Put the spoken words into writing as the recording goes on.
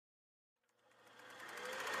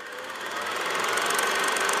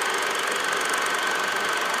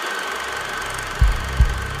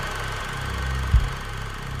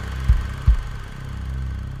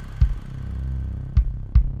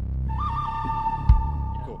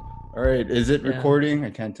All right. Is it Yeah. recording? I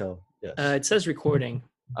can't tell. Yes. It says recording.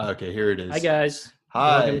 Okay, here it Hi, is. guys.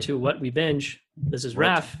 Welcome Hi. to What We Binge. This is What?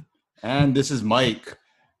 Raf. And this is Mike.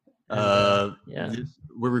 And Uh, yeah,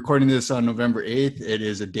 we're recording this on November 8th. It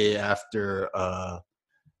is a day after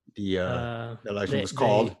the election the, was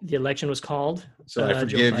called. the the election was called. So I Joe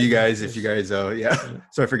forgive you Biden guys if you was, guys, yeah.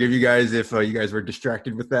 So I forgive you guys if you guys were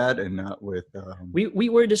distracted with that and not with. we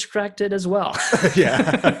were distracted as well.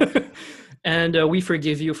 Yeah. And we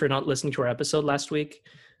forgive you for not listening to our episode last week.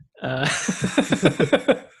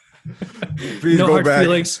 Please no go hard back.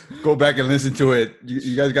 feelings. Go back and listen to it.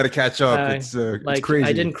 You guys got to catch up. It's Like crazy.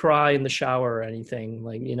 I didn't cry in the shower or anything.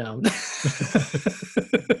 Like You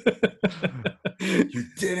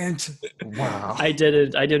didn't? Wow. I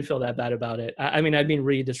didn't feel that bad about it. I mean, I've been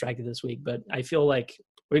really distracted this week, but I feel like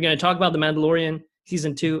we're going to talk about The Mandalorian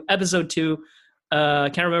season 2, episode 2. I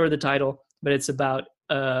can't remember the title, but it's about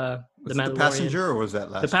The Mandalorian. The Passenger, or was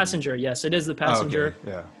that last? The Passenger, yes, it is The Passenger. Oh,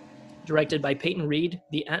 okay. Yeah. Directed by Peyton Reed,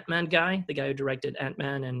 the Ant-Man guy, the guy who directed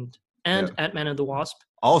Ant-Man and Ant-Man and the Wasp.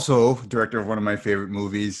 Also, director of one of my favorite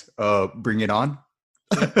movies, Bring It On,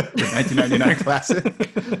 the 1999 classic.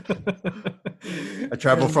 I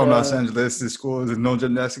traveled from Los Angeles to school with no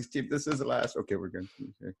gymnastics team. This is the last. Okay, we're good.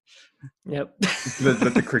 Okay. Yep.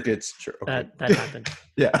 Let the crickets. Sure. Okay. That happened.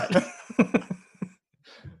 Yeah.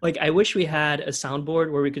 Like, I wish we had a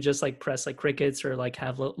soundboard where we could just like press like crickets or like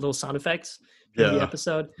have little sound effects in the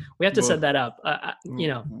episode. We have to set that up.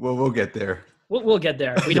 We'll get there. We'll get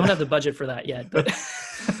there. We don't have the budget for that yet, but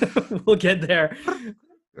we'll get there.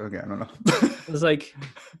 Okay, I don't know. It's like,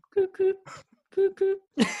 cuckoo, cuckoo.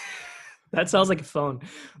 That sounds like a phone.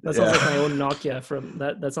 That sounds like my own Nokia from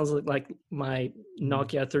that sounds like my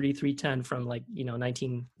Nokia 3310 from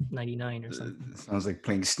 1999 or something. It sounds like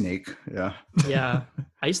playing Snake. Yeah. Yeah.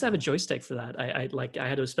 I used to have a joystick for that. I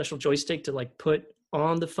had a special joystick to like put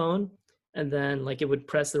on the phone, and then like it would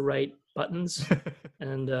press the right buttons.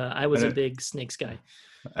 And I was a big Snakes guy.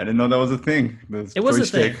 I didn't know that was a thing. It was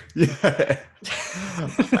joystick. A thing. Yeah.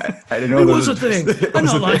 I didn't know it was a thing. I'm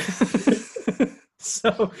not lying. Thing.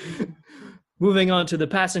 So, moving on to The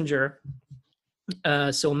Passenger.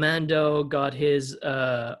 So Mando got his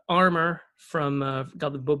armor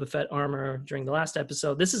got the Boba Fett armor during the last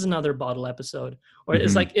episode. This is another bottle episode, or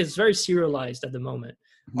it's very serialized at the moment.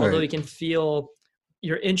 Right. Although you can feel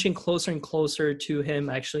you're inching closer and closer to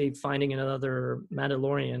him actually finding another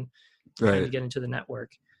Mandalorian trying to get into the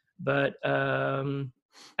network. But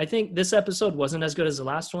I think this episode wasn't as good as the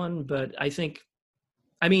last one, but I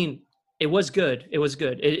mean, it was good. It was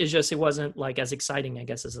good. It wasn't like as exciting, I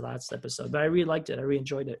guess, as the last episode, but I really liked it. I really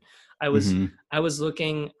enjoyed it. I was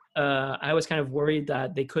looking, I was kind of worried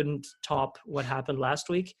that they couldn't top what happened last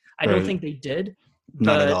week. I don't think they did.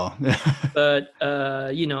 Not at all. But,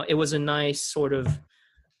 it was a nice sort of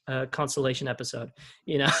consolation episode,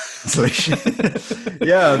 Consolation.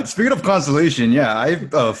 Yeah. Speaking of consolation, I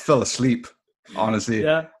fell asleep. Honestly,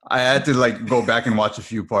 I had to like go back and watch a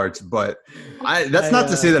few parts, but that's not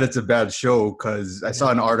to say that it's a bad show, because I saw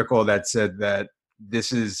an article that said that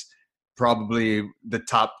this is probably the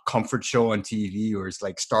top comfort show on TV, or it's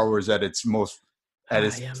like Star Wars at its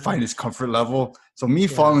finest comfort level. So me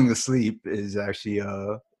falling asleep is actually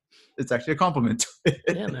it's actually a compliment.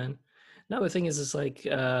 Yeah, man. No, the thing is, it's like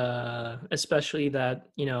especially that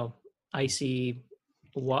icy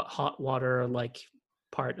hot water like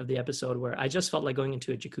part of the episode where I just felt like going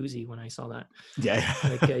into a jacuzzi when I saw that. Yeah.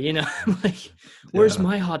 Like, like, where's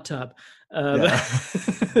my hot tub? And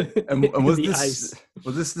was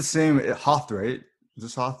this the same Hoth, right? Is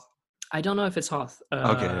this Hoth? I don't know if it's Hoth.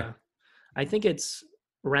 Okay. I think it's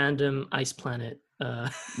random ice planet. Yeah.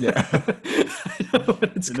 I don't know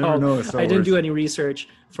what it's called. I didn't do any research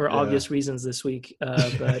for obvious reasons this week.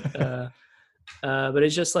 But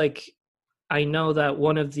it's just like, I know that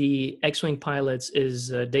one of the X-Wing pilots is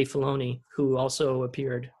Dave Filoni, who also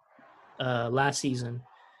appeared last season.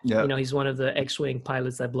 Yeah. He's one of the X-Wing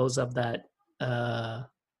pilots that blows up that, that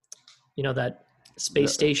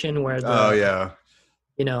space station where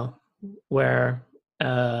where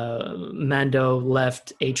Mando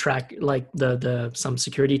left a track, like some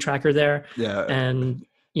security tracker there. Yeah. And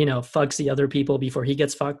fucks the other people before he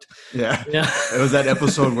gets fucked. Yeah. It was that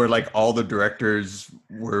episode where like all the directors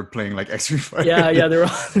were playing like X-Wing fighters. Yeah, they're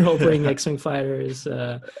all playing X-Wing fighters,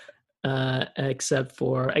 except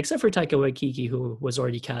for Taika Waititi, who was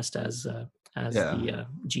already cast as the IG.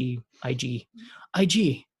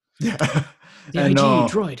 Yeah. The IG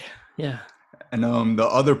droid. Yeah. And the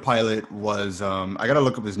other pilot was I gotta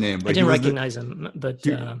look up his name, but I didn't recognize him. But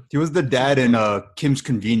he was the dad in Kim's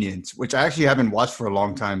Convenience, which I actually haven't watched for a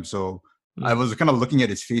long time. So I was kind of looking at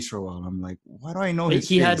his face for a while. And I'm like, why do I know his face?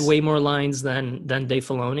 He had way more lines than Dave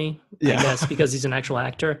Filoni, I guess, because he's an actual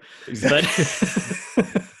actor. Exactly.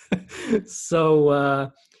 But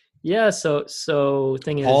so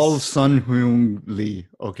thing is, Paul Sun-Hyung Lee.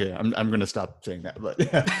 Okay, I'm gonna stop saying that, but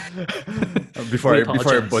before I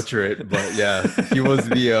butcher it. But yeah, he was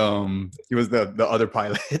the other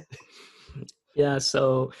pilot. Yeah,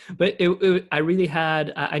 so, but I really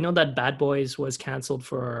had, I know that Bad Boys was canceled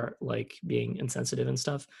for like being insensitive and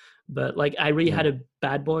stuff, but like I really had a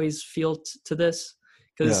Bad Boys feel to this,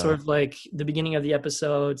 because it's sort of like the beginning of the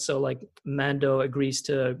episode. So like Mando agrees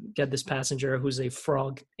to get this passenger who's a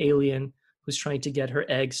frog alien who's trying to get her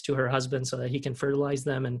eggs to her husband so that he can fertilize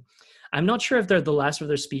them. And I'm not sure if they're the last of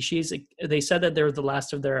their species. They said that they're the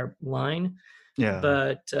last of their line. Yeah.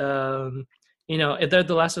 But, if they're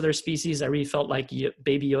the last of their species, I really felt like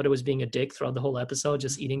Baby Yoda was being a dick throughout the whole episode,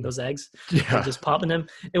 just eating those eggs and just popping them.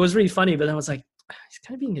 It was really funny, but then I was like, he's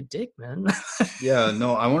kind of being a dick, man. Yeah,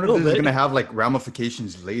 no, I wonder if this is going to have like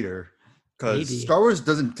ramifications later, because Star Wars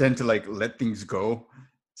doesn't tend to like let things go.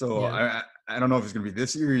 So I don't know if it's going to be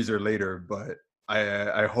this series or later, but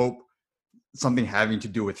I hope something having to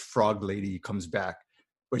do with Frog Lady comes back.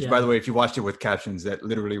 Which, by the way, if you watched it with captions, that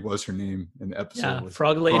literally was her name in the episode. Yeah,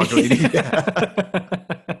 Frog Lady.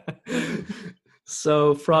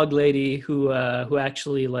 So Frog Lady, who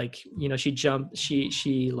actually like, she jump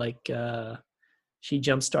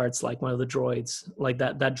starts like one of the droids, like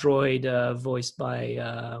that droid voiced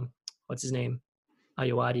by what's his name,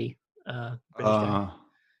 Ayoade. Oh,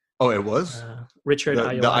 it was Richard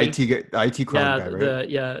Ayoade. The IT crowd guy, right?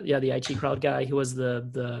 The IT crowd guy. He was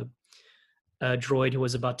the droid who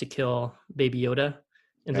was about to kill Baby Yoda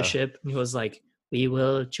in the ship. He was like, we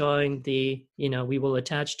will join we will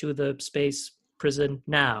attach to the space prison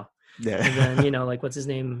now. Yeah. And then, like, what's his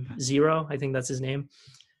name? Zero, I think that's his name.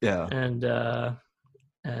 Yeah. And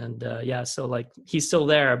so like he's still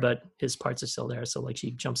there, but his parts are still there. So like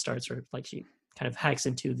she jump starts, or like she kind of hacks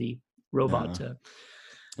into the robot.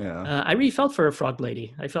 I really felt for Frog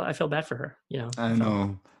Lady. I felt bad for her, I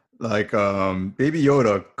know. Like, Baby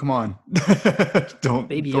Yoda, come on.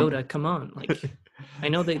 Yoda, come on. Like, I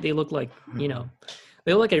know they look like, they look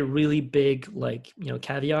like a really big, like,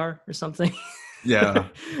 caviar or something. Yeah.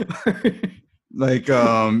 Like,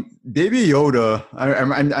 Baby Yoda,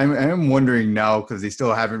 I'm wondering now, because they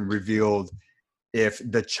still haven't revealed if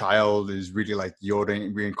the child is really like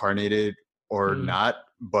Yoda reincarnated or not,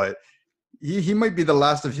 but he might be the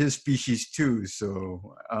last of his species too,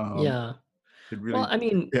 so really, well, I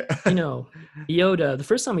mean, Yoda, the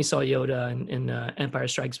first time we saw Yoda in Empire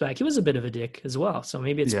Strikes Back, he was a bit of a dick as well. So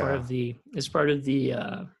maybe it's part of the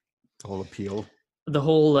whole appeal. The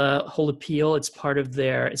whole appeal. It's part of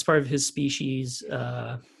his species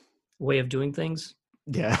way of doing things.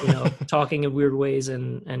 Yeah. Talking in weird ways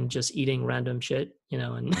and just eating random shit,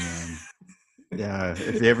 and yeah,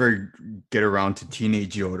 if they ever get around to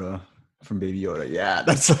teenage Yoda from Baby Yoda,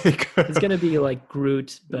 that's like it's gonna be like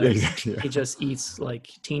Groot, but he just eats like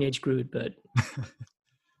teenage Groot, but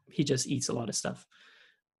he just eats a lot of stuff.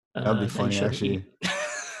 That'd be funny, actually.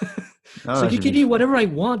 So you can eat whatever I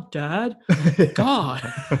want, Dad. God.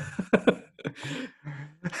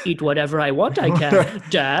 Eat whatever I want, I can,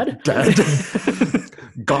 Dad.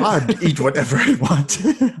 God, eat whatever I want.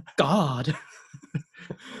 God.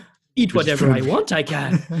 Eat whatever I want, I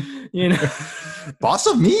can. Boss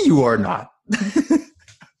of me, you are not.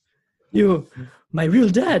 You, my real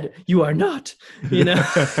dad, you are not. It's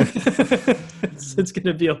going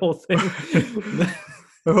to be a whole thing.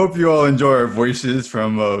 I hope you all enjoy our voices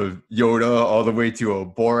from Yoda all the way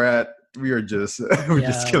to Borat. We are just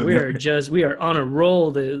just killing it. We are on a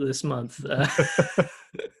roll this month.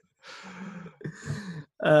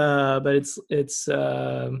 But it's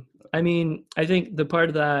I mean, I think the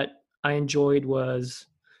part that I enjoyed was,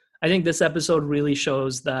 I think this episode really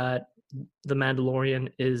shows that the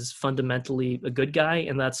Mandalorian is fundamentally a good guy,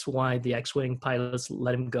 and that's why the X-Wing pilots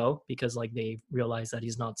let him go, because like they realize that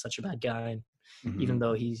he's not such a bad guy, even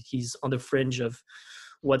though he's on the fringe of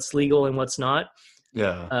what's legal and what's not.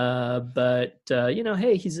 Yeah. But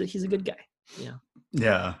hey, he's a good guy. Yeah.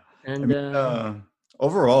 Yeah. And I mean,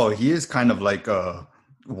 overall, he is kind of like a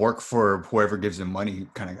work for whoever gives him money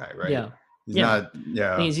kind of guy, right? Yeah. He's not.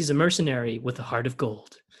 Yeah. He's a mercenary with a heart of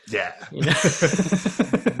gold. Yeah. I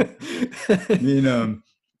mean,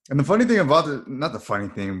 and the funny thing about it, not the funny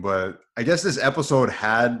thing, but I guess this episode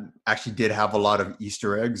did have a lot of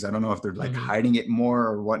Easter eggs. I don't know if they're like hiding it more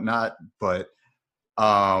or whatnot, but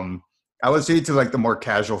I would say to like the more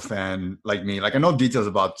casual fan like me, like I know details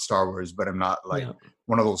about Star Wars, but I'm not like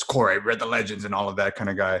one of those core, I read the legends and all of that kind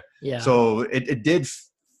of guy. Yeah. So it did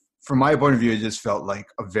from my point of view, it just felt like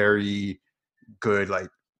a very good, like,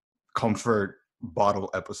 comfort bottle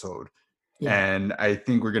episode. Yeah. And I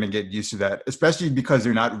think we're going to get used to that, especially because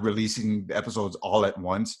they're not releasing the episodes all at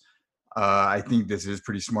once. I think this is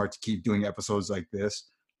pretty smart to keep doing episodes like this,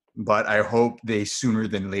 but I hope they sooner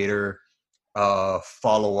than later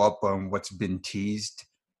follow up on what's been teased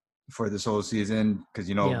for this whole season. Because,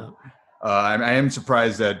 you know, I am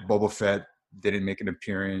surprised that Boba Fett didn't make an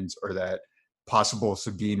appearance, or that possible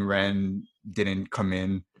Sabine Wren didn't come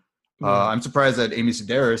in. I'm surprised that Amy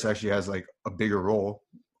Sedaris actually has like a bigger role.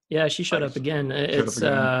 Yeah, she showed up again.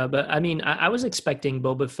 But I mean, I was expecting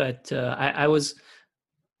Boba Fett. I was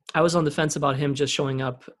on the fence about him just showing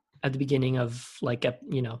up at the beginning of, like,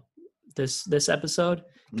 you know, this episode,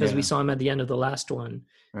 because we saw him at the end of the last one,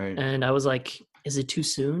 right? And I was like, is it too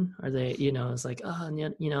soon? Are they, you know? It's like,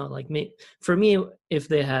 you know, like, for me, if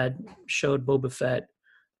they had showed Boba Fett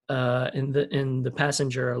in the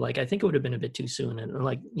Passenger, like, I think it would have been a bit too soon, and,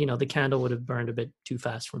 like, you know, the candle would have burned a bit too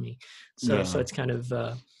fast for me. So it's kind of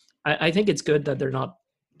I think it's good that they're not,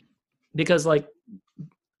 because, like,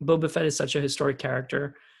 Boba Fett is such a historic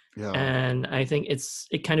character. Yeah. And I think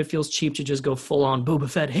it kind of feels cheap to just go full on Boba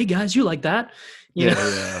Fett. Hey guys, you like that? You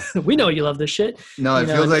know? We know you love this shit. No, it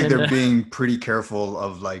feels like they're being pretty careful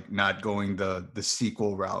of, like, not going the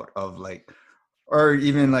sequel route of, like, or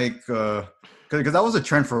even like because that was a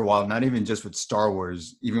trend for a while. Not even just with Star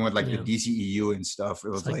Wars, even with, like, the DCEU and stuff. It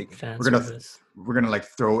was like we're gonna like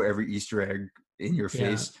throw every Easter egg in your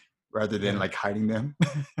face rather than like hiding them.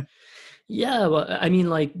 Yeah, well, I mean,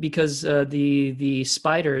 like, because the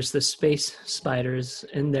spiders, the space spiders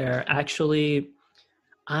in there, actually,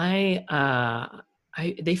 they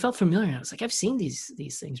felt familiar. I was like, I've seen these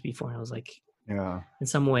things before. And I was like, in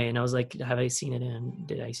some way. And I was like, did I see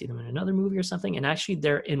them in another movie or something? And actually,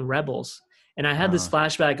 they're in Rebels. And I had this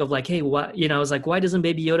flashback of, like, hey, what, you know, I was like, why doesn't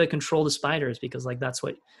Baby Yoda control the spiders? Because, like, that's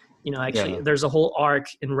what, you know, actually, there's a whole arc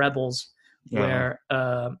in Rebels where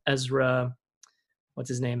Ezra, what's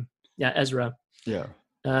his name? Yeah, Ezra. Yeah.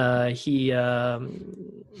 He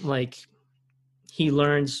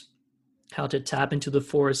learns how to tap into the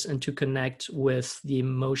Force and to connect with the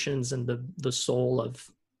emotions and the soul of,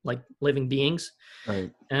 like, living beings.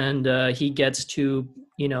 Right. And he gets to,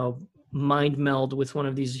 you know, mind meld with one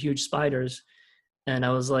of these huge spiders. And I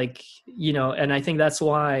was like, you know, and I think that's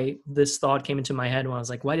why this thought came into my head when I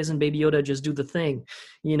was like, why doesn't Baby Yoda just do the thing?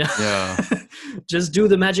 You know, just do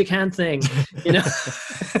the magic hand thing, you know.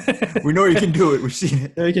 We know you can do it. We've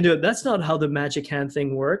seen it. You can do it. That's not how the magic hand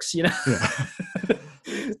thing works, you know.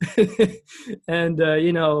 And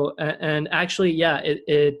you know, and actually,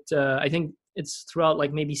 I think it's throughout,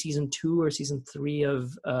 like, maybe season 2 or season 3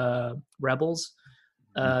 of Rebels,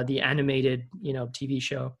 the animated, you know, TV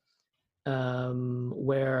show,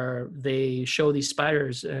 where they show these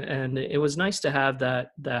spiders, and it was nice to have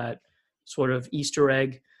that sort of Easter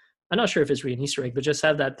egg. I'm not sure if it's really an Easter egg, but just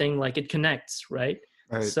have that thing, like, it connects, right?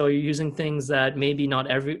 So you're using things that maybe not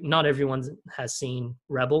everyone has seen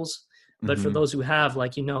Rebels, but for those who have,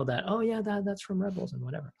 like, you know, that, oh yeah, that's from Rebels and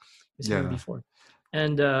whatever. We've seen it before.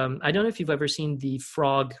 And I don't know if you've ever seen the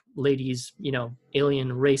frog ladies, you know,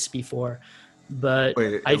 alien race before, but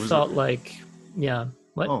I felt like,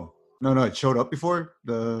 what? Oh, no, it showed up before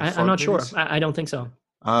I'm not sure. I don't think so.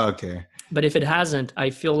 Okay. But if it hasn't, I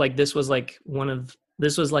feel like this was like a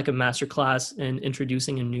masterclass in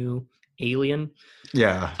introducing a new alien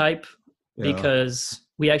type, because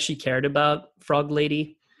we actually cared about Frog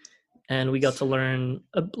Lady, and we got to learn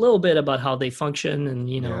a little bit about how they function, and,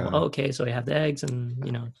 you know, okay, so we have the eggs, and,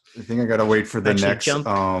 you know, I think I gotta wait for the next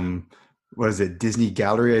what is it, Disney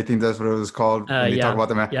Gallery, I think that's what it was called, when they talk about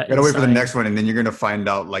them. Gotta wait for the next one, and then you're gonna find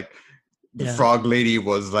out, like, the Frog Lady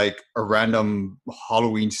was like a random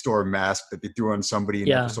Halloween store mask that they threw on somebody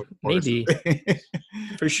in episode 4. Maybe.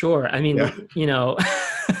 For sure. I mean, you know,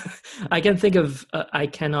 I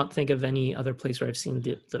cannot think of any other place where I've seen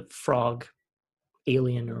the frog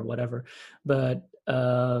alien or whatever, but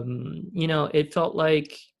you know, it felt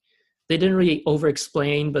like they didn't really over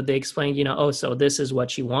explain, but they explained, you know, oh, so this is what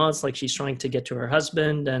she wants, like, she's trying to get to her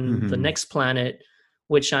husband, and the next planet,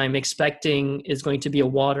 which I'm expecting is going to be a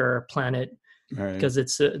water planet, because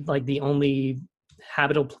it's like the only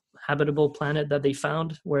habitable planet that they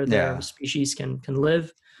found where their species can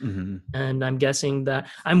live. And I'm guessing that,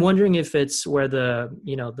 I'm wondering if it's where the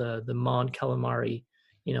Mon Calamari,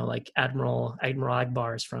 you know, like Admiral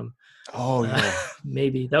Akbar is from. Oh yeah.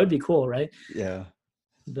 Maybe that would be cool, right? Yeah.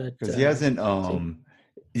 But because he hasn't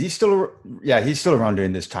Is he still? Yeah, he's still around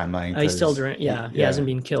during this timeline. He's still during. Yeah, he hasn't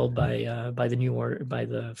been killed by the New Order, by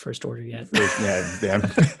the First Order yet. Yeah, damn.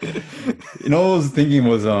 You know, what I was thinking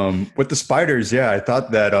was with the spiders. Yeah, I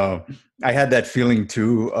thought that I had that feeling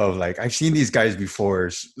too of like I've seen these guys before,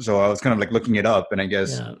 so I was kind of like looking it up, and I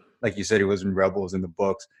guess like you said, it was in Rebels in the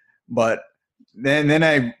books, but then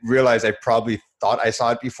I realized I probably thought I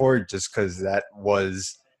saw it before just because that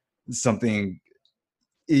was something.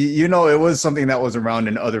 You know, it was something that was around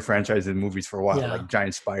in other franchises and movies for a while, like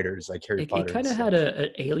giant spiders, like Harry Potter. It kind of had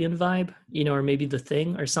an alien vibe, you know, or maybe The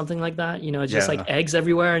Thing or something like that. You know, it's just like eggs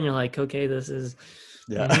everywhere, and you're like, okay, this is.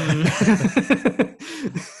 Yeah.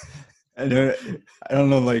 I don't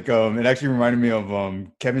know, like it actually reminded me of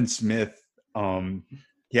Kevin Smith.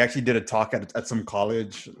 He actually did a talk at some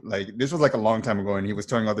college. Like this was like a long time ago, and he was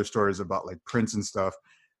telling other stories about like Prince and stuff.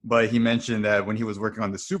 But he mentioned that when he was working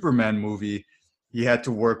on the Superman movie, he had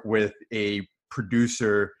to work with a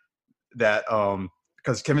producer that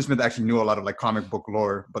because Kevin Smith actually knew a lot of like comic book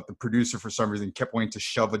lore, but the producer for some reason kept wanting to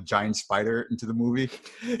shove a giant spider into the movie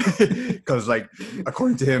because like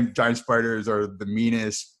according to him, giant spiders are the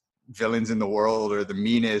meanest villains in the world or the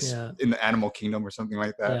meanest in the animal kingdom or something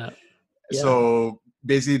like that. So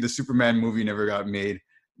basically the Superman movie never got made,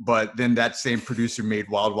 but then that same producer made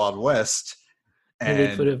Wild Wild West. And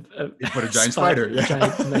they put a giant spider,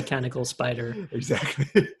 giant mechanical spider.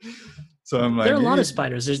 Exactly. So I'm like, there are a lot of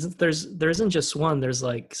spiders. There isn't just one. There's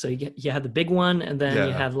like, so you have the big one, and then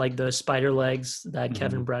you have like the spider legs that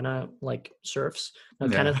Kevin Branagh like surfs. No,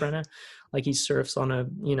 Kenneth Branagh, like he surfs on a,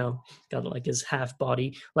 you know, got like his half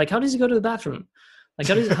body. Like, how does he go to the bathroom? Like,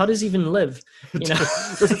 how does he even live? You know,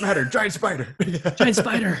 doesn't matter. Giant spider. Giant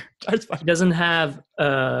spider. He doesn't have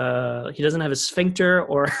a sphincter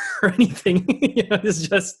or anything. You know, it's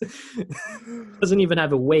just doesn't even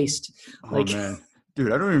have a waist. Oh man,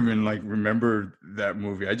 dude, I don't even like remember that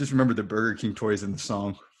movie. I just remember the Burger King toys in the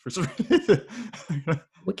song for some reason.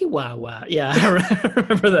 Wiki Wow Wow. Yeah, I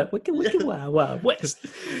remember that. Wiki Wow Wow West.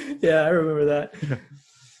 Yeah, I remember that.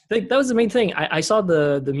 I think that was the main thing. I saw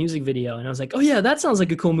the music video and I was like, oh yeah, that sounds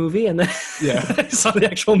like a cool movie. And then I saw the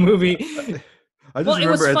actual movie. It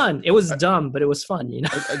was fun. It was dumb, but it was fun. You know.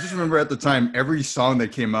 I just remember at the time, every song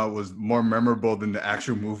that came out was more memorable than the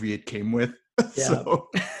actual movie it came with. Yeah. So.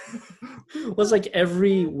 It was like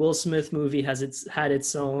every Will Smith movie had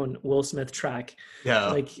its own Will Smith track. Yeah.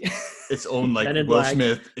 Like its own like Will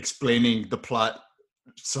Smith explaining the plot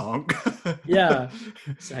song. Yeah,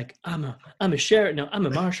 it's like I'm a sheriff. No, I'm a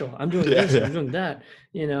marshal. I'm doing this. I'm doing that.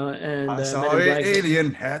 You know, and I saw an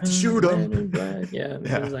alien, had to shoot him. Yeah,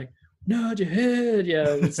 it was like nod your head. Yeah,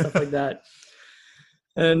 and stuff like that.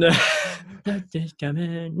 And come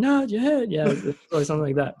in, nod your head. Yeah, or something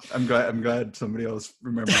like that. I'm glad somebody else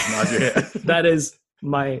remembers nod your head. That is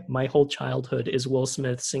my whole childhood is Will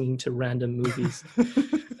Smith singing to random movies.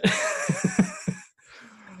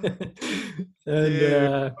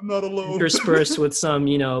 And I'm not alone. Interspersed with some,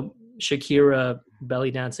 you know, Shakira belly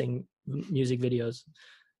dancing music videos.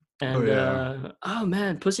 And oh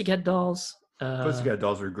man, Pussycat Dolls. Pussycat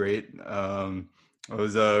Dolls were great. It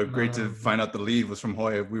was great to find out the lead was from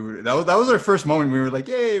Hoya. That was our first moment. We were like,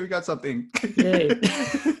 "Yay, we got something!" Yay!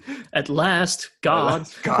 At last, God,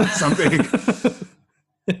 something.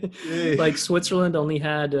 Like Switzerland only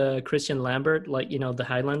had Christian Lambert, like, you know, the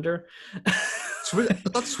Highlander.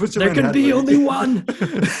 There can be only one.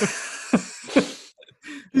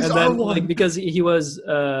 And then like because he was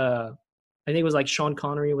I think it was like Sean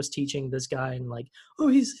Connery was teaching this guy and like, oh,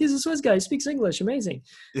 he's a Swiss guy, he speaks English, amazing.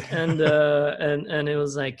 Yeah. And it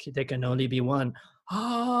was like there can only be one.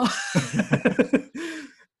 Oh,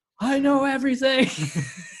 I know everything.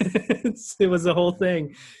 It was the whole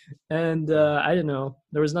thing. And I don't know,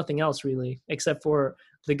 there was nothing else really except for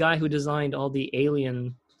the guy who designed all the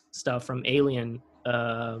alien stuff from Alien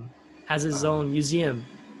has his own museum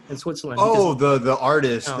in Switzerland. Oh, the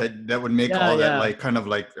artist that would make all that like kind of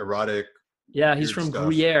like erotic. Yeah, he's from stuff.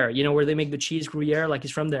 Gruyere, you know, where they make the cheese Gruyere, like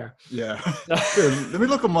he's from there. Yeah. Let me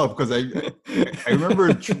look him up because I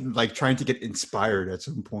remember like trying to get inspired at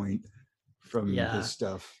some point from his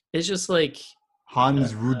stuff. It's just like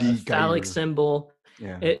Hans Rudi phallic symbol.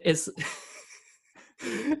 Yeah. It's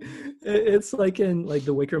it's like in like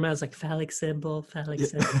the Wicker Man, it's like phallic symbol.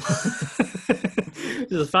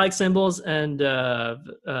 Just phallic symbols and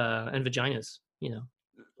vaginas, you know.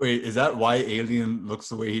 Wait, is that why Alien looks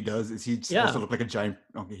the way he does? Is he supposed to look like a giant?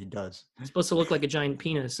 Okay, he does. It's supposed to look like a giant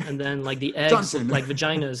penis, and then like the eggs look like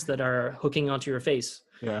vaginas that are hooking onto your face.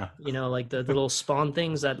 Yeah. You know, like the little spawn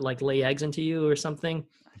things that like lay eggs into you or something.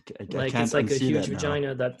 Like it's like a huge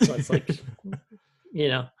vagina that's like you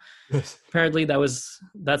know, Yes. apparently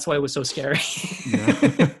that's why it was so scary.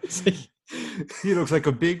 Yeah. Like, he looks like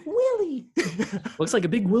a big willy. looks like a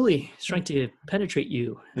big willy. He's trying to penetrate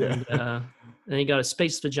you. Yeah. And then you got a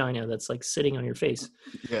space vagina that's like sitting on your face.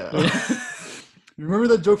 Yeah. You know? You remember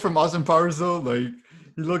that joke from Austin Powers though? Like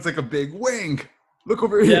he looks like a big wing. Look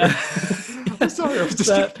over here. Yeah. I'm sorry. I was just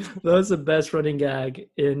that was the best running gag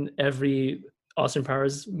in every Austin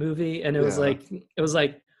Powers movie, and it was like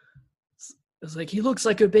he looks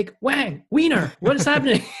like a big wiener. What is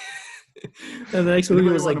happening? And the next movie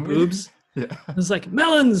was like boobs. Yeah. It was like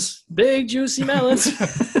melons, big juicy melons.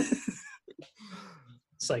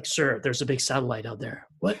 It's like, sir, there's a big satellite out there.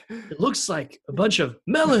 What? It looks like a bunch of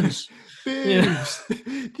melons. Boobs.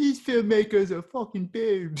 These filmmakers are fucking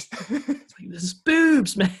boobs. It's like, this is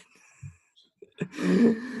boobs, man.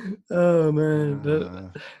 Oh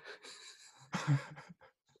man.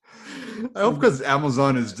 I hope because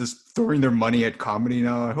Amazon is just throwing their money at comedy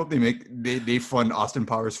now. I hope they fund Austin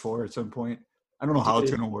Powers 4 at some point. I don't know how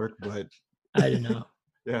it's gonna work, but I don't know.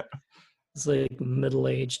 Yeah. It's like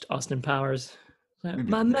middle-aged Austin Powers. Like,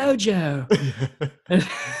 my mojo.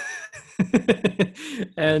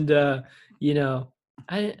 And you know,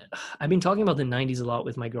 I've been talking about the 90s a lot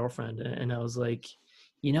with my girlfriend, and I was like,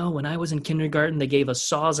 you know, when I was in kindergarten, they gave us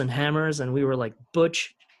saws and hammers, and we were like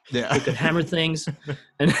butch. Yeah. We could hammer things,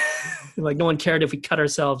 and like no one cared if we cut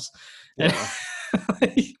ourselves. Yeah.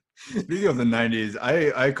 Speaking of the 90s,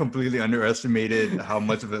 I completely underestimated how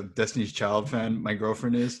much of a Destiny's Child fan my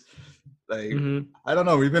girlfriend is. Like, I don't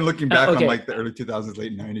know. We've been looking back on like the early 2000s,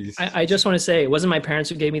 late 90s. I just want to say, it wasn't my parents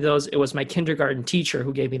who gave me those. It was my kindergarten teacher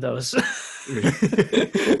who gave me those.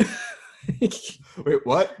 Wait,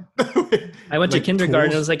 what? I went to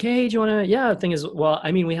kindergarten. Tools? And I was like, hey, do you want to? Yeah, the thing is, well,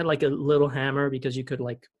 I mean, we had like a little hammer because you could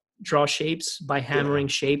like draw shapes by hammering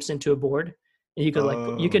shapes into a board. And you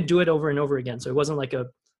could you could do it over and over again. So it wasn't like a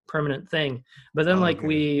permanent thing. But then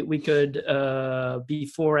we could,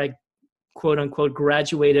 before I quote unquote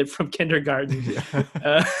graduated from kindergarten,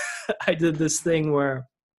 I did this thing where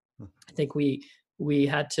I think we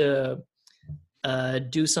had to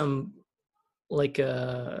do some like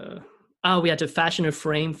we had to fashion a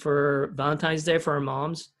frame for Valentine's Day for our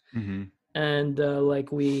moms. And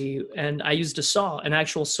I used a saw, an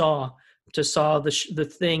actual saw, to saw the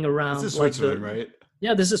thing around. This is Switzerland, right?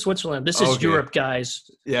 Yeah, this is Switzerland. This is Europe, guys.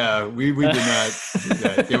 Yeah, we did not.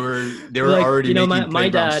 Yeah, they were like, already. You know, my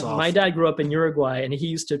dad grew up in Uruguay, and he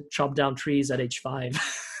used to chop down trees at age 5.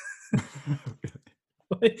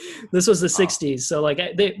 This was the 60s, so like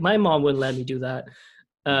my mom wouldn't let me do that,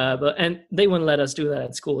 and they wouldn't let us do that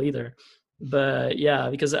at school either. But yeah,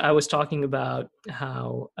 because I was talking about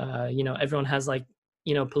how you know, everyone has like,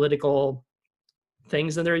 you know, political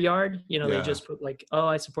things in their yard. You know, they just put like, oh,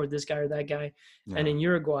 I support this guy or that guy. And in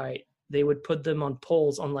Uruguay, they would put them on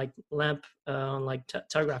poles, on like on like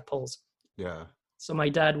telegraph poles. Yeah. So my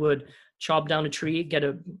dad would chop down a tree, get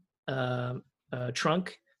a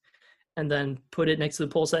trunk, and then put it next to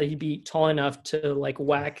the pole so that he'd be tall enough to like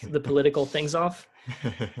whack the political things off.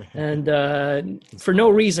 And for no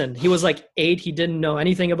reason, he was like 8. He didn't know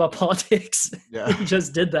anything about politics. Yeah. He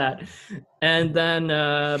just did that. And then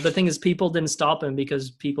the thing is, people didn't stop him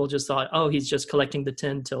because people just thought, oh, he's just collecting the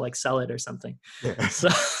tin to like sell it or something. Yeah. So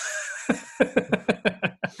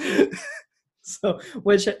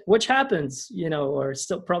which happens, you know, or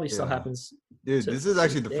still happens. Dude, this is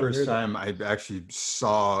actually the first time I actually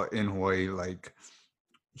saw in Hawaii like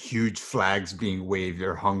huge flags being waved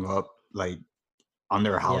or hung up like on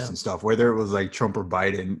their house and stuff, whether it was like Trump or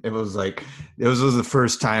Biden. It was the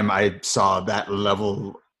first time I saw that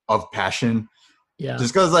level of passion. Yeah.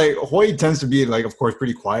 Just because like Hawaii tends to be like, of course,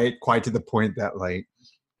 pretty quiet to the point that like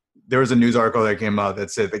there was a news article that came out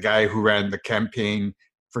that said the guy who ran the campaign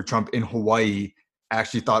for Trump in Hawaii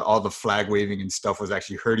actually thought all the flag waving and stuff was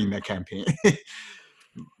actually hurting that campaign.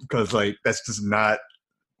 Because like that's just not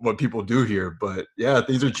what people do here. But yeah,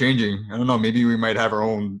 things are changing. I don't know, maybe we might have our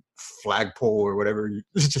own flagpole or whatever you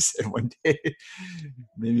just said one day.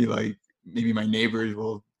 maybe my neighbors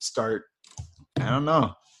will start, I don't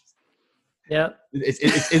know. Yeah.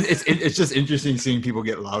 It's just interesting seeing people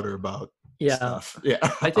get louder about stuff. Yeah.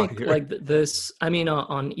 I think like this, I mean,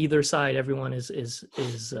 on either side, everyone is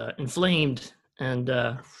inflamed and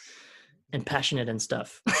passionate and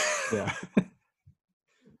stuff. Yeah.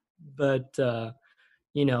 But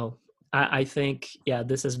you know, I think,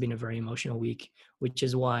 this has been a very emotional week, which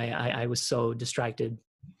is why I was so distracted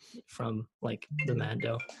from like the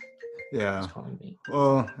Mando. Yeah.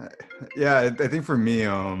 Well, yeah, I think for me,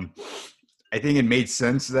 I think it made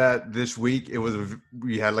sense that this week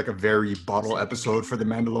we had like a very bottle episode for the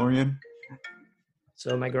Mandalorian.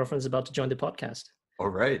 So my girlfriend's about to join the podcast. All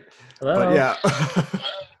right. Hello. But yeah.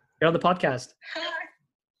 You're on the podcast.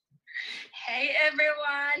 Hey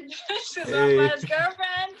everyone, this is Rafael's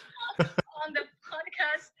girlfriend on the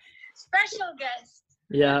podcast. Special guest.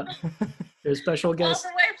 Yeah, you're a special guest.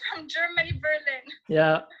 All the way from Germany, Berlin.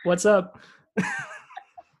 Yeah, what's up?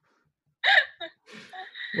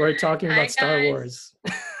 We're talking about Star Wars.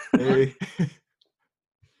 Hey.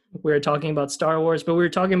 We're talking about Star Wars, but we were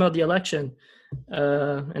talking about the election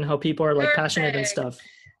and how people are like passionate and stuff.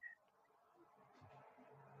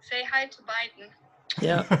 Say hi to Biden.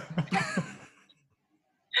 Yeah.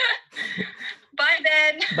 Bye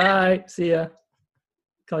then. Bye. See ya.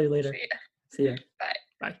 Call you later. See ya. Bye.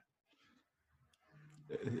 Bye.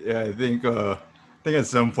 Yeah, I think at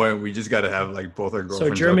some point we just got to have like both our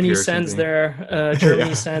girlfriends. So Germany sends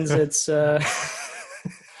Germany sends its.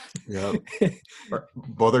 Yeah.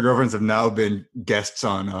 Both our girlfriends have now been guests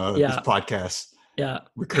on this podcast. Yeah.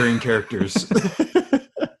 Recurring characters.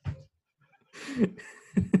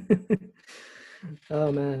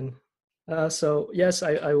 Oh man. So yes,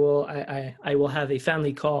 I will have a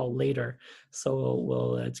family call later.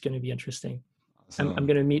 So it's going to be interesting. Awesome. I'm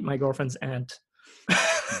going to meet my girlfriend's aunt.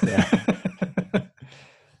 Yeah.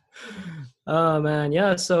 Oh man,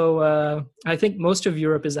 yeah. So I think most of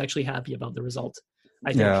Europe is actually happy about the result. I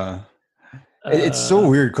think. Yeah. It's so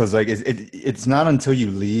weird because like it's not until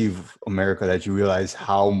you leave America that you realize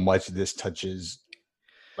how much this touches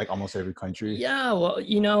like almost every country. Yeah, well,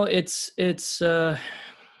 it's in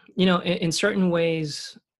certain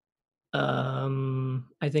ways,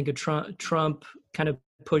 I think Trump kind of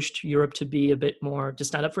pushed Europe to be a bit more, to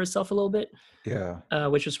stand up for itself a little bit. Yeah.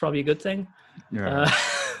 Which is probably a good thing. Yeah.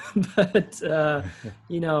 But, I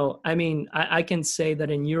mean, I can say that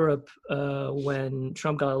in Europe, when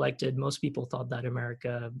Trump got elected, most people thought that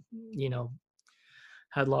America,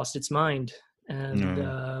 had lost its mind.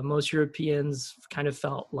 And most Europeans kind of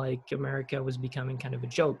felt like America was becoming kind of a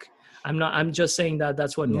joke. I'm just saying that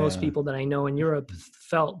that's what most people that I know in Europe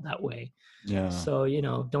felt that way. Yeah. So,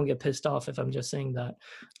 don't get pissed off if I'm just saying that.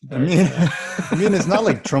 But, I mean, it's not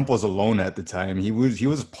like Trump was alone at the time. He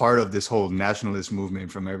was part of this whole nationalist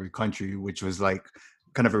movement from every country, which was like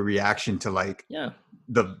kind of a reaction to like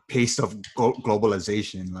the pace of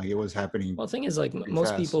globalization. Like it was happening. Well, the thing is, like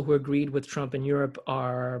most people who agreed with Trump in Europe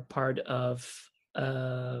are part of,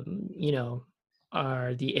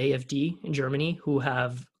 are the AfD in Germany, who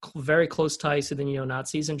have very close ties to the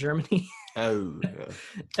neo-Nazis in Germany. Oh, yeah.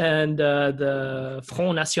 And the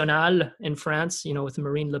Front National in France, with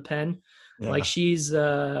Marine Le Pen, like she's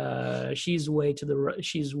way to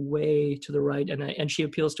the right, and she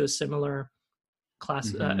appeals to a similar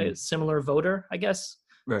class, similar voter, I guess.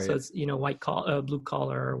 Right. So it's white collar, blue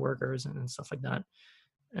collar workers and stuff like that,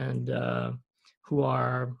 and who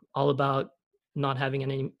are all about not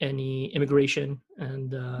having any immigration, and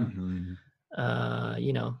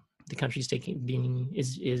the country's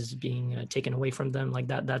being taken away from them, like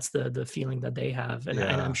that. That's the feeling that they have, and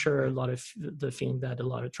I'm sure a lot of the feeling that a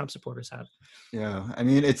lot of Trump supporters have. Yeah, I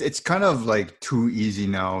mean, it's kind of like too easy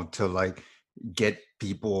now to like get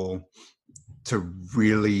people to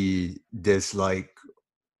really dislike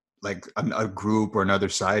like a group or another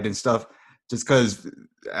side and stuff, just because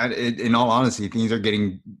in all honesty, things are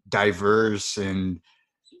getting diverse and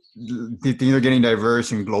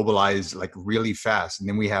globalized like really fast. And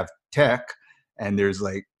then we have tech, and there's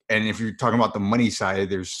like, and if you're talking about the money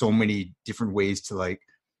side, there's so many different ways to like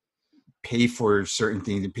pay for certain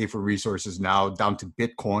things and pay for resources now, down to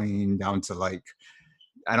Bitcoin, down to like,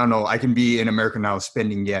 I don't know, I can be in America now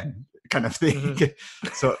spending yen kind of thing.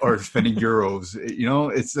 So, or spending euros,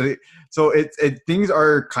 it's so things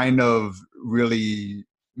are kind of really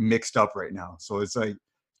mixed up right now. So it's like,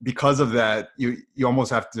 because of that, you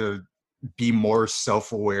almost have to be more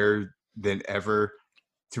self-aware than ever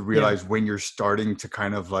to realize when you're starting to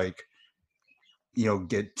kind of like,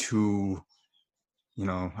 get too, I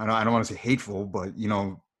don't want to say hateful, but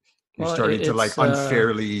you're starting to like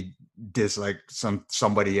unfairly dislike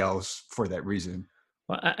somebody else for that reason.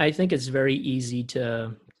 Well, I think it's very easy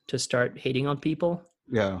to start hating on people.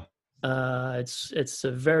 Yeah. It's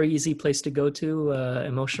a very easy place to go to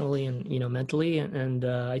emotionally and mentally, and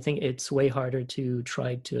I think it's way harder to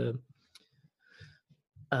try to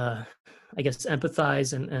I guess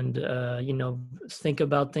empathize and think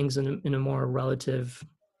about things in a more relative,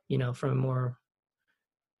 from a more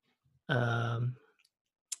I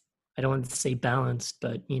don't want to say balanced,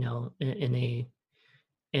 but in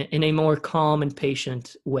a more calm and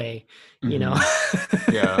patient way,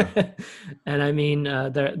 Yeah. And I mean,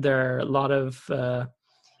 there are a lot of, I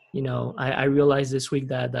realized this week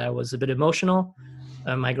that I was a bit emotional.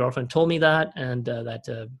 My girlfriend told me that, and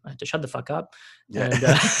that I had to shut the fuck up. Yeah.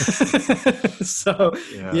 And so,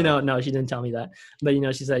 no, she didn't tell me that, but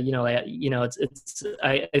she said,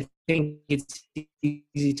 I think it's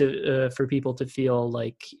easy to for people to feel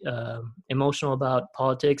like emotional about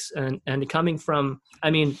politics, and coming from,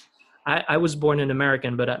 I mean, I was born an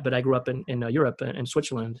American, but I grew up in Europe and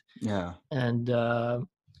Switzerland. Yeah. And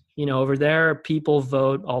over there, people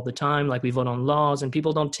vote all the time. Like, we vote on laws, and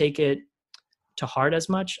people don't take it to heart as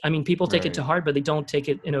much. I mean, people take it to heart, but they don't take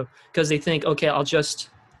it, because they think, okay, I'll just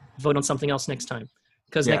vote on something else next time,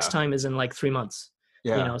 because next time is in like 3 months.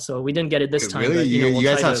 So we didn't get it this time. Really? But, you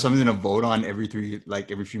guys have something to vote on every few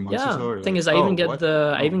months or so? Or thing is, I even get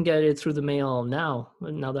I even get it through the mail now.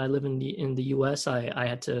 Now that I live in the US, I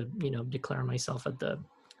had to declare myself at the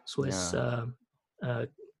Swiss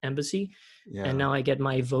embassy, and now I get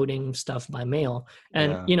my voting stuff by mail.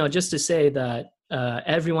 And just to say that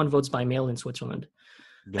everyone votes by mail in Switzerland.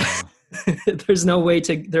 Yeah. There's no way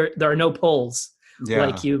to there are no polls. Yeah.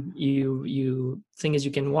 Like, you thing is,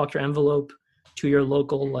 you can walk your envelope to your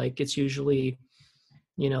local, like, it's usually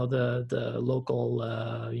the local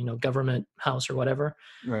government house or whatever.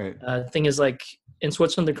 Right. Thing is, like, in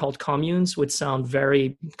Switzerland they're called communes, which sound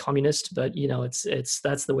very communist, but it's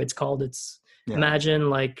that's the way it's called. It's imagine,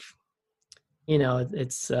 like,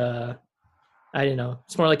 it's I don't know,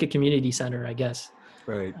 it's more like a community center, I guess.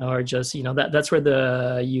 Right. Or just that's where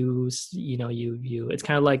it's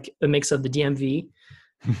kind of like a mix of the DMV,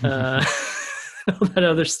 all that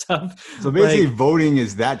other stuff. So basically, voting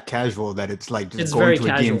is that casual that it's like just going to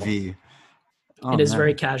a DMV. It is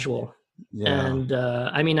very casual. Yeah. And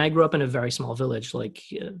I mean, I grew up in a very small village, like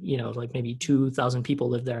like maybe 2,000 people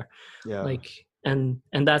live there. Yeah. Like, and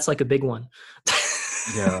that's like a big one.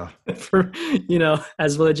 Yeah. For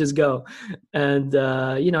as villages go. And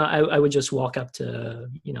I would just walk up to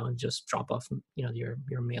and just drop off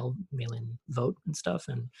your mail-in vote and stuff.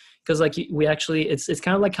 And because, like, we actually, it's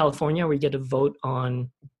kind of like California, where you get to vote on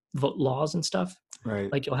vote laws and stuff.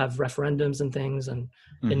 Right. Like, you'll have referendums and things and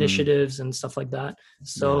initiatives and stuff like that.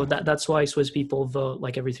 So that's why Swiss people vote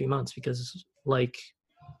like every 3 months, because, like,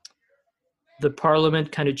 the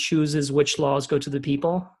parliament kind of chooses which laws go to the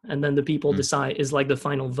people, and then the people decide, is like the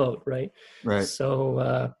final vote, right? Right.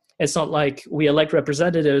 So it's not like we elect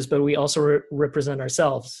representatives, but we also represent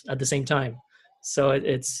ourselves at the same time. So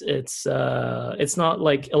it's not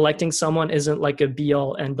like electing someone isn't like a be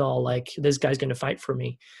all end all, like, this guy's going to fight for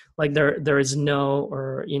me. Like, there is no,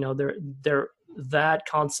 or that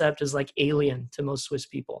concept is like alien to most Swiss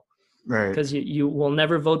people. Right. Because you will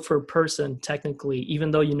never vote for a person, technically, even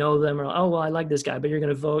though you know them, or, oh, well, I like this guy, but you're going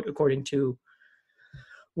to vote according to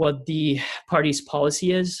what the party's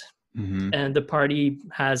policy is. And the party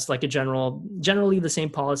has like generally the same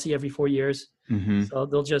policy every 4 years. So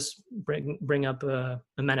they'll just bring up a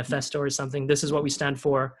manifesto or something. This is what we stand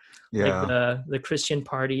for. Like the Christian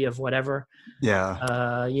party of whatever.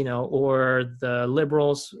 Yeah. Or the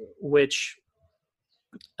liberals, which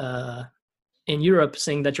in Europe,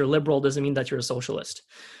 saying that you're liberal doesn't mean that you're a socialist.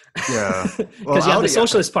 Yeah. Because you have the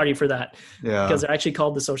Socialist Party for that. Yeah. Because they're actually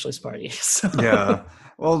called the Socialist Party. So. Yeah.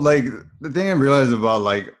 Well, like, the thing I realized about,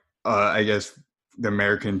 like, I guess the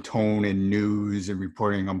American tone in news and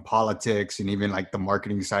reporting on politics, and even like the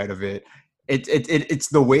marketing side of it, it's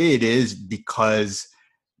the way it is because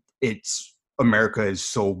America is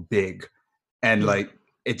so big, and like,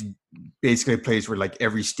 it's basically a place where like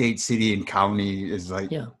every state, city, and county is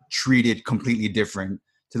like treated completely different,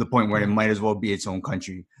 to the point where it might as well be its own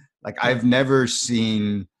country. Like, I've never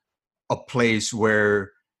seen a place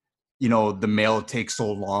where the mail takes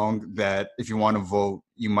so long that if you want to vote,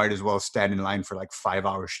 you might as well stand in line for like 5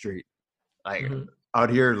 hours straight. Like, out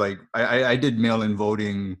here, like, I did mail-in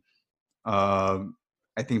voting. I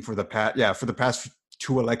think for the past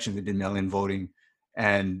 2 elections, I did mail-in voting,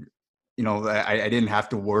 and I didn't have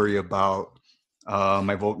to worry about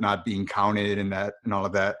my vote not being counted and all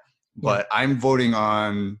of that. But I'm voting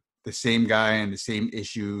on the same guy and the same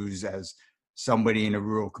issues as somebody in a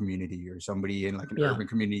rural community or somebody in like an urban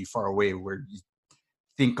community far away, where you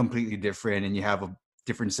think completely different and you have a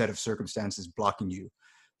different set of circumstances blocking you.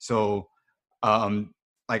 So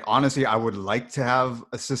like, honestly, I would like to have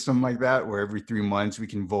a system like that, where every 3 months we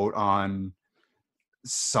can vote on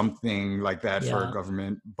something like that for our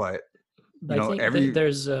government. But I think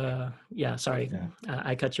there's sorry,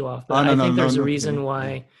 I cut you off, but I think there's a reason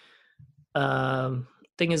why.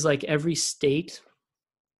 Thing is, like, every state,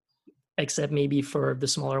 except maybe for the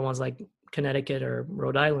smaller ones like Connecticut or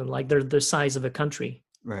Rhode Island, like, they're the size of a country,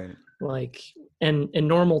 right? Like, in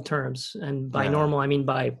normal terms, and by normal I mean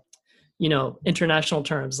by international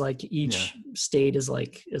terms, like each state is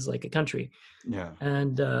like a country. Yeah.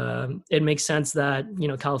 And it makes sense that,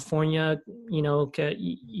 California,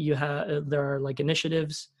 you have, there are like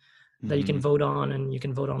initiatives that you can vote on, and you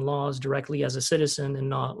can vote on laws directly as a citizen and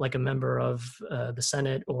not like a member of the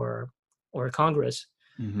Senate or Congress.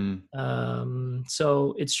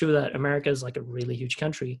 So it's true that America is like a really huge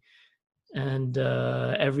country, and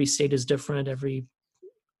every state is different. Every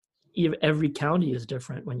county is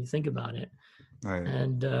different when you think about it. Right.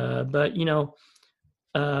 And but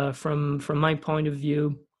from my point of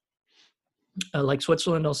view, like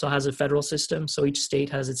Switzerland also has a federal system, so each state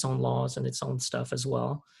has its own laws and its own stuff as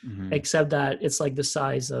well. Except that it's like the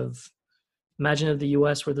size of, imagine if the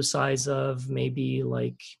US were the size of maybe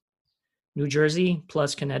like New Jersey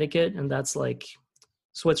plus Connecticut, and that's like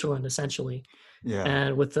Switzerland essentially. Yeah.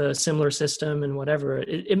 And with a similar system and whatever,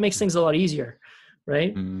 it makes things a lot easier,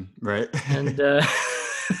 right? Right. And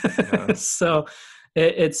so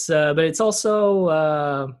it's but it's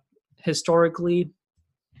also historically,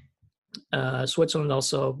 Switzerland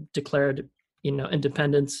also declared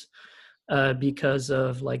independence because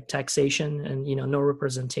of like taxation, and no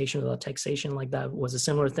representation without taxation. Like that was a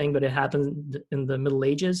similar thing, but it happened in the Middle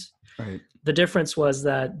Ages. Right. The difference was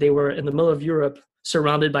that they were in the middle of Europe,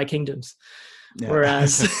 surrounded by kingdoms.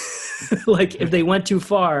 Whereas like if they went too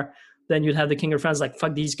far, then you'd have the King of France like,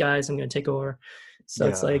 fuck these guys, I'm going to take over. So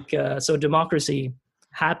it's like so democracy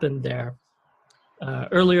happened there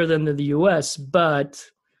earlier than the US, but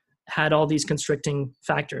had all these constricting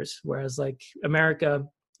factors. Whereas like America,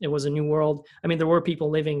 it was a new world. I mean, there were people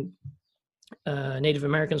living, Native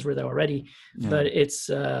Americans were there already, but it's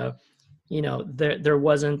there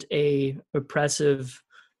wasn't a oppressive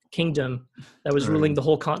kingdom that was ruling the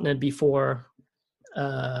whole continent before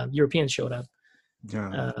Europeans showed up.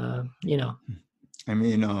 I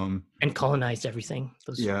mean, and colonized everything.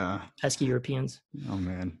 Those pesky Europeans. Oh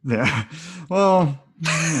man. Yeah. Well,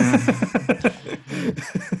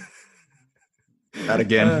 that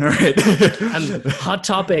again. All right. Hot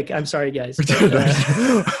topic. I'm sorry, guys.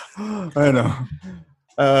 I know.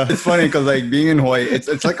 It's funny because like being in Hawaii, it's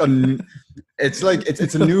a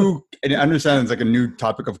new, and I understand it's like a new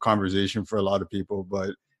topic of conversation for a lot of people,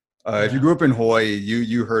 but if you grew up in Hawaii,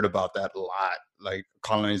 you heard about that a lot, like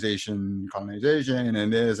colonization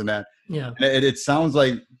and this and that. Yeah. And it sounds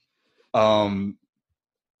like correct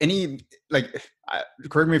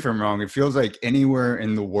me if I'm wrong, it feels like anywhere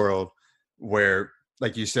in the world where,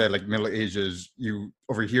 like you said, like Middle Ages, you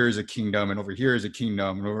over here is a kingdom and over here is a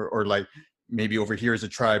kingdom, or like maybe over here is a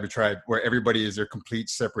tribe where everybody is their complete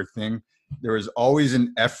separate thing. There is always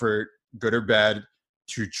an effort, good or bad,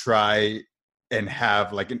 to try and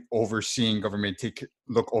have like an overseeing government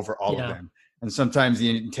look over all of them. And sometimes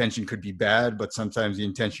the intention could be bad, but sometimes the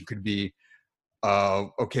intention could be,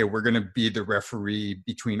 okay, we're going to be the referee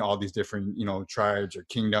between all these different, tribes or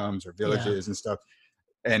kingdoms or villages and stuff.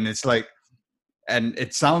 And it's like, and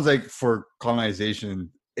it sounds like for colonization,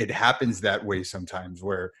 it happens that way sometimes,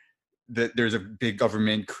 where there's a big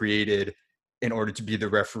government created in order to be the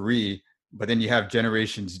referee, but then you have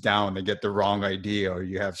generations down that get the wrong idea, or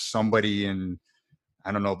you have somebody in,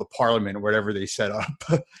 I don't know, the parliament or whatever they set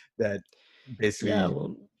up that basically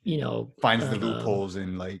finds the loopholes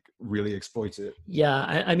and like really exploits it.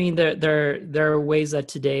 I mean, there are ways that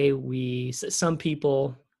today some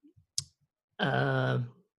people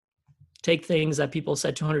take things that people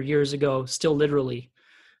said 200 years ago still literally,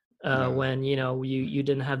 when you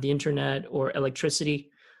didn't have the internet or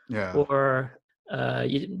electricity, or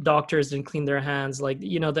doctors didn't clean their hands. Like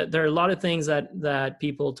that there are a lot of things that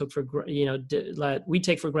people took for like we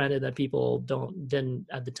take for granted that people didn't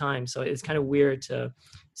at the time. So it's kind of weird to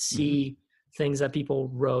see things that people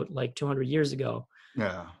wrote like 200 years ago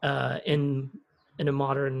in a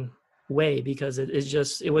modern way, because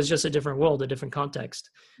it was just a different world, a different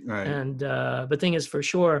context. Right. And the thing is, for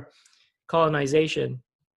sure, colonization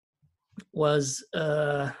was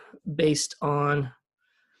based on,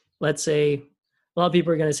 let's say, a lot of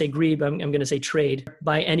people are going to say greed, but I'm going to say trade,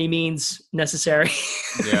 by any means necessary.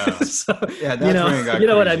 Yeah. So, that's you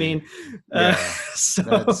know what I mean? So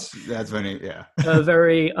that's when a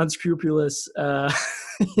very unscrupulous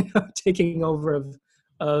taking over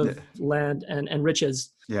of land and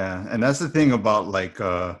riches. Yeah. And that's the thing about like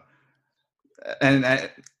and I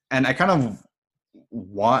kind of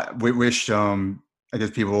wish I guess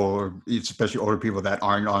people, or especially older people that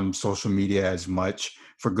aren't on social media as much,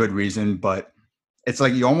 for good reason, but it's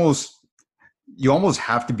like you almost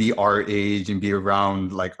have to be our age and be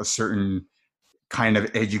around like a certain kind of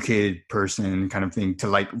educated person kind of thing to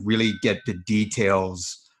like really get the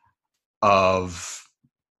details of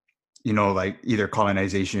like either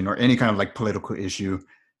colonization or any kind of like political issue.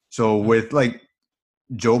 So with like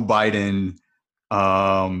Joe Biden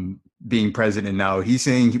being president now, he's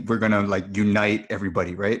saying we're gonna like unite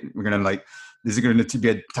everybody, right? We're gonna like, this is gonna be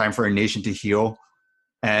a time for a nation to heal.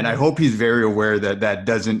 And I hope he's very aware that that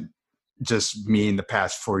doesn't just mean the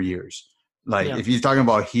past 4 years. Like if he's talking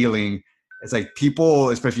about healing, it's like people,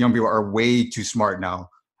 especially young people, are way too smart now.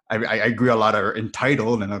 I agree, a lot are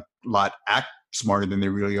entitled and a lot act smarter than they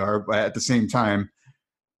really are. But at the same time,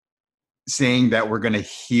 saying that we're going to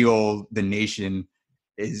heal the nation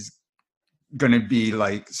is going to be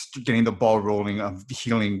like getting the ball rolling of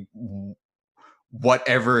healing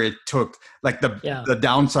whatever it took, like the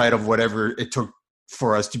downside of whatever it took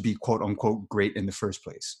for us to be quote unquote great in the first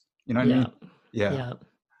place. You know what I mean? Yeah.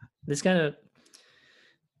 This kind of,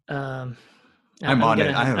 I'm on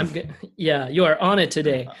it. You are on it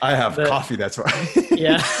today. I have coffee. That's why.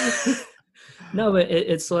 Yeah. No, but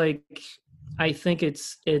it's like, I think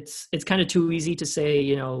it's kind of too easy to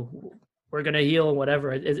say, we're going to heal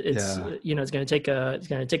whatever. It's it's going to take a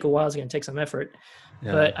while. It's going to take some effort,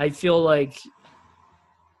 but I feel like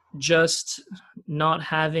just not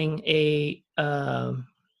having a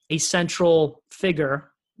central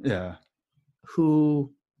figure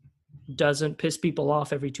who doesn't piss people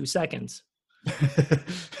off every 2 seconds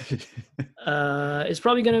is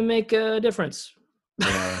probably going to make a difference.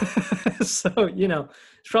 So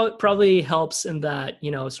it probably helps in that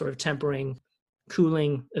sort of tempering,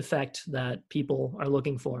 cooling effect that people are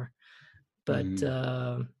looking for.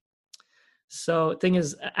 But so thing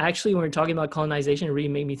is, actually, when we're talking about colonization, it really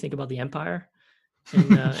made me think about the Empire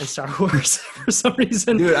in Star Wars for some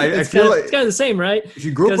reason. Dude, I feel like it's kind of the same, right? If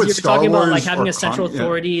you grew up with you're Star talking Wars, about like having a central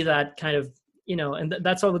authority that kind of, and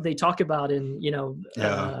that's what they talk about in,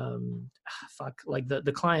 like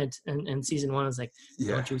the client in season 1 is like,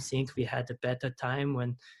 don't you think we had a better time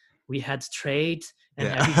when we had trade and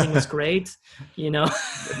everything was great? No,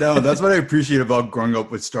 that's what I appreciate about growing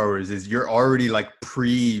up with Star Wars is you're already like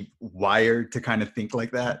pre-wired to kind of think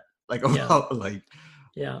like that, like about like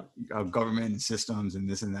government and systems and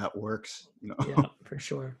this and that works. Yeah, for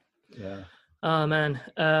sure. Oh man,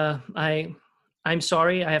 I'm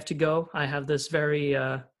sorry, I have to go. I have this very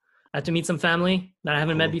I have to meet some family that I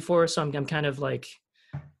haven't met before, so I'm kind of like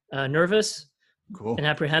nervous and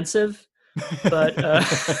apprehensive, but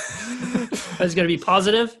it's going to be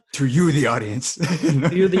positive. To you, the audience. To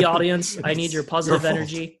you, the audience, I need your positive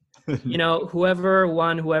energy. Whoever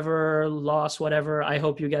won, whoever lost, whatever, I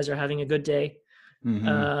hope you guys are having a good day.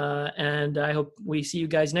 And I hope we see you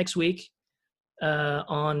guys next week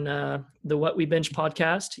on the What We Binge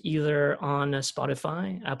podcast, either on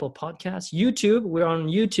Spotify, Apple Podcasts, YouTube. We're on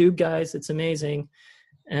YouTube, guys. It's amazing.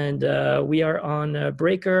 And we are on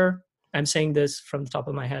Breaker. I'm saying this from the top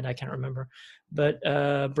of my head. I can't remember. But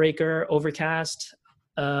Breaker, Overcast,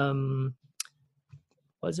 was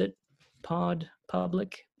it Public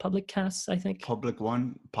Casts, I think? Public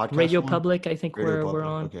One? Podcast Radio One? Public, I think we're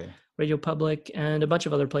on. Okay. Radio Public, and a bunch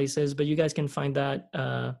of other places, but you guys can find that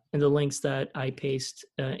in the links that I paste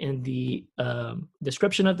in the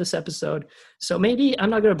description of this episode. So maybe I'm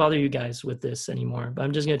not going to bother you guys with this anymore, but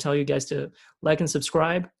I'm just going to tell you guys to like and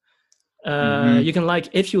subscribe. You can like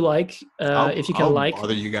if you like, if you can I'll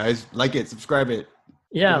bother you guys. Like it, subscribe it.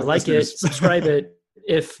 Yeah, like it, subscribe it.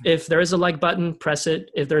 If there is a like button, press it.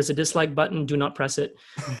 If there's a dislike button, do not press it.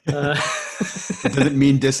 It doesn't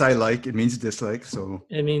mean I like. It means dislike. So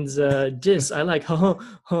it means I like.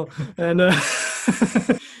 And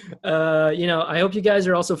I hope you guys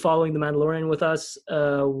are also following The Mandalorian with us.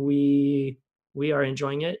 We are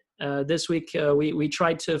enjoying it. This week we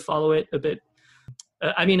tried to follow it a bit.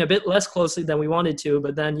 A bit less closely than we wanted to,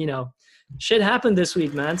 but then shit happened this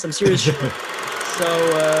week, man. Some serious shit. So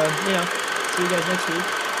see you guys next week.